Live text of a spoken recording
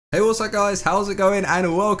Hey, what's up guys, how's it going,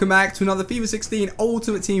 and welcome back to another FIFA 16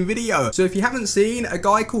 Ultimate Team video. So if you haven't seen, a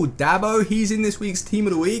guy called Dabo, he's in this week's Team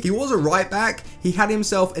of the Week. He was a right back, he had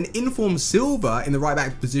himself an informed silver in the right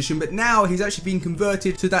back position, but now he's actually been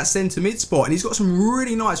converted to that centre mid spot, and he's got some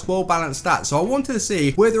really nice, well balanced stats. So I wanted to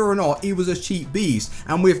see whether or not he was a cheap beast,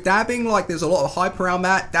 and with dabbing, like there's a lot of hype around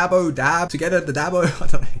that, Dabo, dab, together the Dabo, I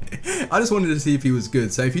don't know. I just wanted to see if he was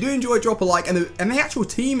good. So if you do enjoy, drop a like, and the actual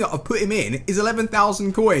team that I've put him in is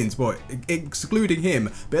 11,000 coins. Boy, excluding him,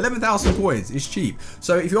 but 11,000 coins is cheap.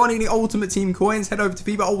 So if you are needing Ultimate Team coins, head over to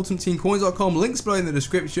FIFAUltimateTeamCoins.com, links below in the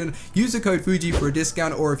description. Use the code Fuji for a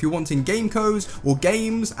discount, or if you're wanting game codes or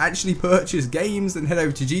games, actually purchase games, then head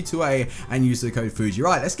over to G2A and use the code Fuji.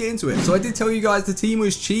 Right, let's get into it. So I did tell you guys the team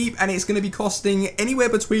was cheap, and it's going to be costing anywhere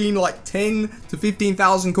between like 10 to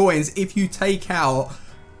 15,000 coins if you take out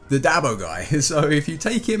the Dabo guy. So if you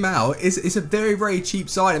take him out, it's a very, very cheap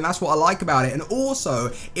side, and that's what I like about it. And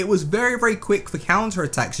also, it was very, very quick for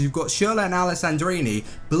counter-attacks. You've got Shaarawy and Alessandrini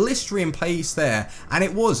blistering pace there, and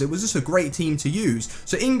it was just a great team to use.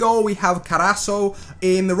 So in goal, we have Carasso.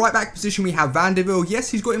 In the right-back position, we have Vanderbilt.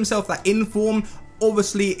 Yes, he's got himself that inform.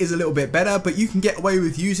 Obviously is a little bit better, but you can get away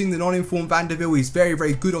with using the non-informed Vanderbilt. He's very,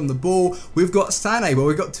 very good on the ball. We've got Sané, but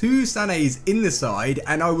we've got two Sanés in the side,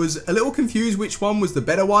 and I was a little confused which one was the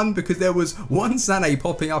better one, because there was one Sané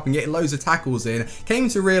popping up and getting loads of tackles in. Came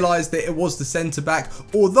to realise that it was the centre back,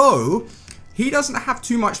 although he doesn't have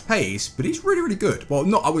too much pace, but he's really, really good. Well,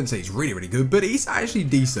 I wouldn't say he's really, really good, but he's actually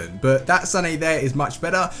decent. But that Sané there is much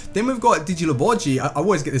better. Then we've got Gignac. I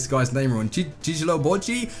always get this guy's name wrong.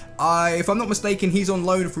 Gignac. If I'm not mistaken, he's on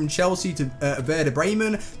loan from Chelsea to Werder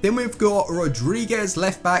Bremen. Then we've got Rodriguez,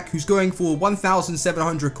 left back, who's going for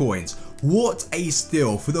 1,700 coins. What a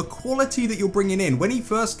steal for the quality that you're bringing in. When he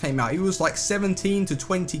first came out, he was like 17 to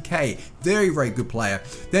 20k. Very, very good player.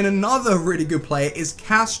 Then another really good player is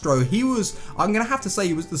Castro. He was, I'm going to have to say,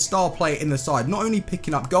 he was the star player in the side. Not only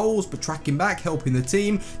picking up goals, but tracking back, helping the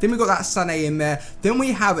team. Then we've got that Sané in there. Then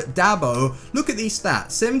we have Dabo. Look at these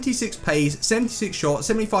stats. 76 pace, 76 shots,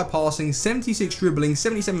 75 passing, 76 dribbling,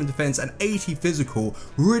 77 defense, and 80 physical.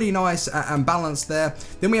 Really nice and balanced there.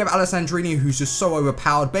 Then we have Alessandrini, who's just so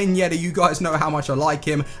overpowered. Ben Yedder, you guys know how much I like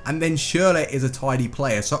him, and then Shaarawy is a tidy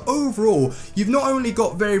player. So overall, you've not only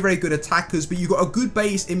got very, very good attackers, but you've got a good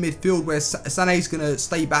base in midfield where Sané's going to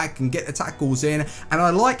stay back and get the tackles in. And I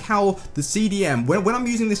like how the CDM, when I'm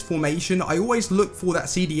using this formation, I always look for that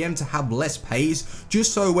CDM to have less pace,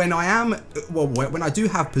 just so when I am, well, when I do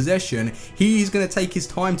have possession, he's going to take his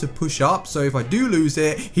time to push up. So if I do lose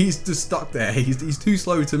it, he's just stuck there. He's too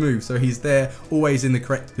slow to move, so he's there always in the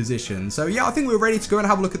correct position. So yeah, I think we're ready to go and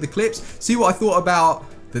have a look at the clips, see what I thought about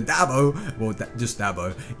the Dabo. Well, just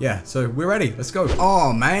Dabo. Yeah, so we're ready. Let's go.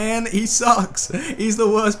 Oh, man, he sucks. He's the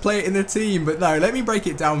worst player in the team. But no, let me break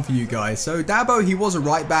it down for you guys. So Dabo, he was a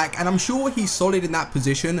right back, and I'm sure he's solid in that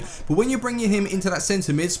position. But when you're bringing him into that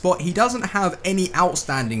centre mid spot, he doesn't have any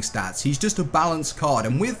outstanding stats. He's just a balanced card.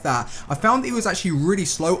 And with that, I found that he was actually really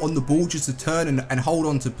slow on the ball just to turn and hold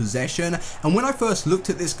on to possession. And when I first looked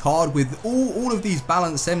at this card with all of these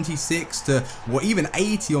balanced 76 to, well, even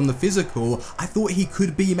 80 on the physical, I thought he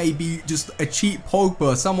could be maybe just a cheap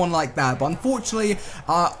Pogba, someone like that, but unfortunately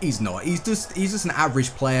he's not. He's just an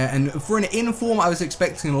average player, and for an inform I was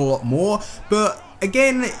expecting a lot more. But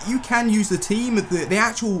again, you can use the team. The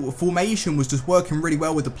actual formation was just working really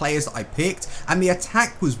well with the players that I picked, and the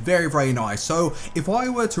attack was very, very nice. So if I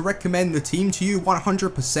were to recommend the team to you,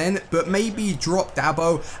 100%, but maybe drop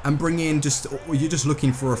Dabo and bring in you're just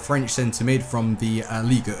looking for a French centre mid from the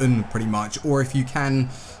Ligue 1 pretty much, or if you can,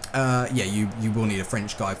 yeah, you will need a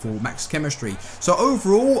French guy for max chemistry. So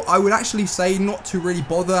overall, I would actually say not to really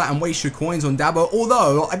bother and waste your coins on Dabo.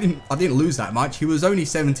 Although I didn't lose that much. He was only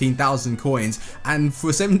 17,000 coins, and for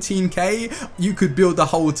 17k, you could build the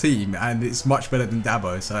whole team, and it's much better than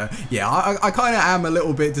Dabo. So yeah, I kind of am a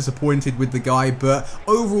little bit disappointed with the guy, but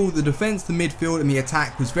overall, the defense, the midfield, and the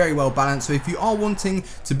attack was very well balanced. So if you are wanting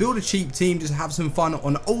to build a cheap team, just have some fun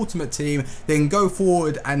on Ultimate Team, then go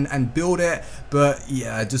forward and build it. But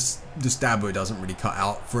yeah, just Dabo doesn't really cut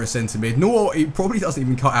out for a centre mid, nor he probably doesn't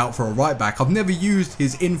even cut out for a right back. I've never used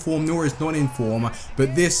his inform nor his non-inform,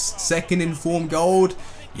 but this second inform gold,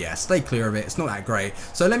 yeah, stay clear of it. It's not that great.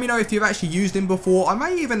 So let me know if you've actually used him before. I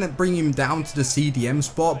may even bring him down to the CDM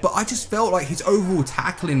spot, but I just felt like his overall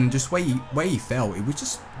tackling and just where he fell, it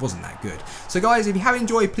just wasn't that good. So guys, if you have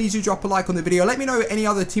enjoyed, please do drop a like on the video. Let me know any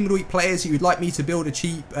other Team of the Week players you'd like me to build a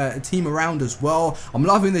cheap team around as well. I'm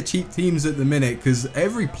loving the cheap teams at the minute because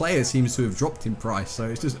every player seems to have dropped in price, so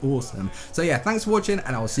it's just awesome. So yeah, thanks for watching,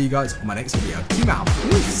 and I will see you guys on my next video. Team out.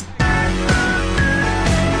 Peace.